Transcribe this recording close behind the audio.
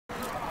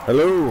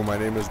Hello, my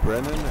name is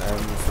Brennan,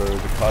 and for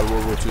the COD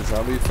World War II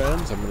Zombie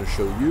fans, I'm going to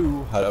show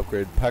you how to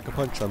upgrade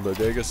Pack-a-Punch on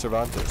Bodega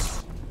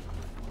Cervantes.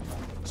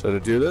 So to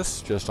do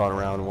this, just on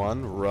round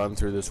 1, run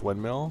through this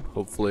windmill.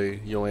 Hopefully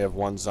you only have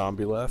one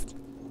zombie left.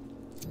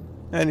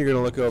 And you're going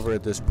to look over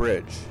at this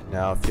bridge.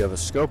 Now if you have a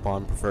scope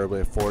on,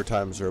 preferably 4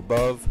 times or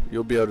above,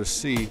 you'll be able to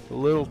see a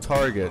little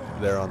target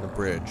there on the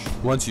bridge.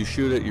 Once you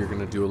shoot it, you're going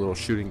to do a little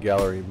shooting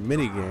gallery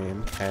mini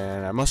game,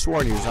 and I must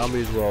warn you,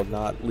 zombies will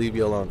not leave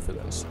you alone for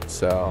this.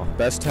 So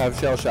best to have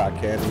shell shock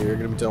candy. You're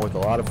going to be dealing with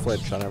a lot of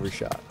flinch on every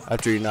shot.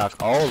 After you knock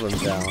all of them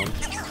down,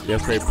 the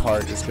upgrade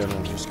part is going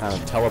to just kind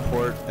of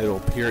teleport. It'll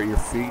appear at your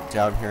feet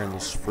down here in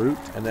this fruit,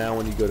 and now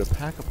when you go to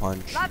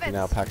Pack-a-Punch, you can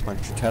now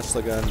Pack-a-Punch your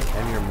Tesla gun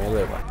and your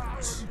melee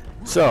weapons.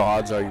 So,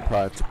 odds are you probably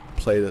have to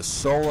play this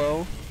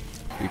solo,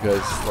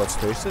 because, let's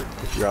face it,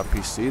 if you're on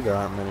PC, there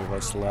aren't many of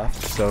us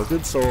left. So, a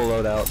good solo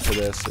loadout for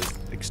this is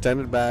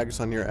extended bags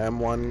on your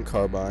M1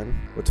 carbine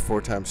with the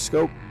 4x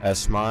scope,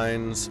 S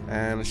mines,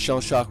 and a shell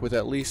shock with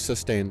at least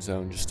sustain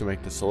zone, just to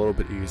make this a little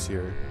bit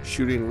easier.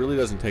 Shooting really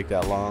doesn't take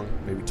that long,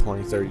 maybe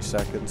 20-30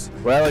 seconds.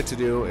 What I like to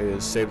do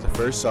is save the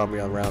first zombie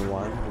on round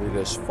 1, lead it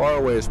as far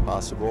away as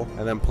possible,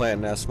 and then plant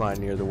an S mine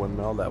near the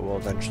windmill that will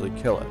eventually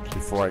kill it.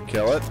 Before I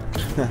kill it,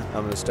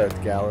 I'm going to start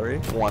the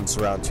gallery. Once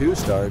round 2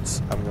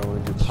 starts, I'm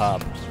going to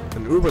pop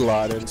an Uber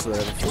lot in so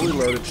that I have a fully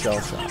loaded shell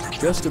shock,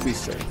 just to be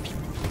safe.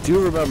 Do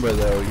remember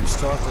though, you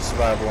still have to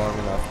survive long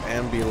enough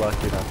and be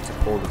lucky enough to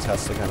pull the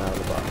Tesla gun out of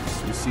the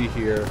box. You see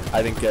here,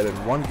 I didn't get in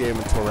one game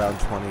until round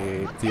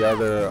 28, the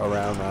other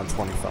around round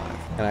 25.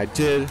 And I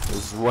did,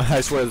 I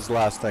swear this is the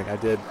last thing, I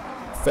did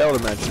fail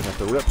to mention that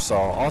the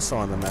Ripsaw, also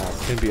on the map,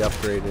 can be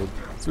upgraded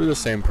through the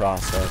same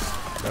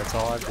process. That's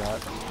all I've got.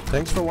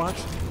 Thanks for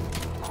watching.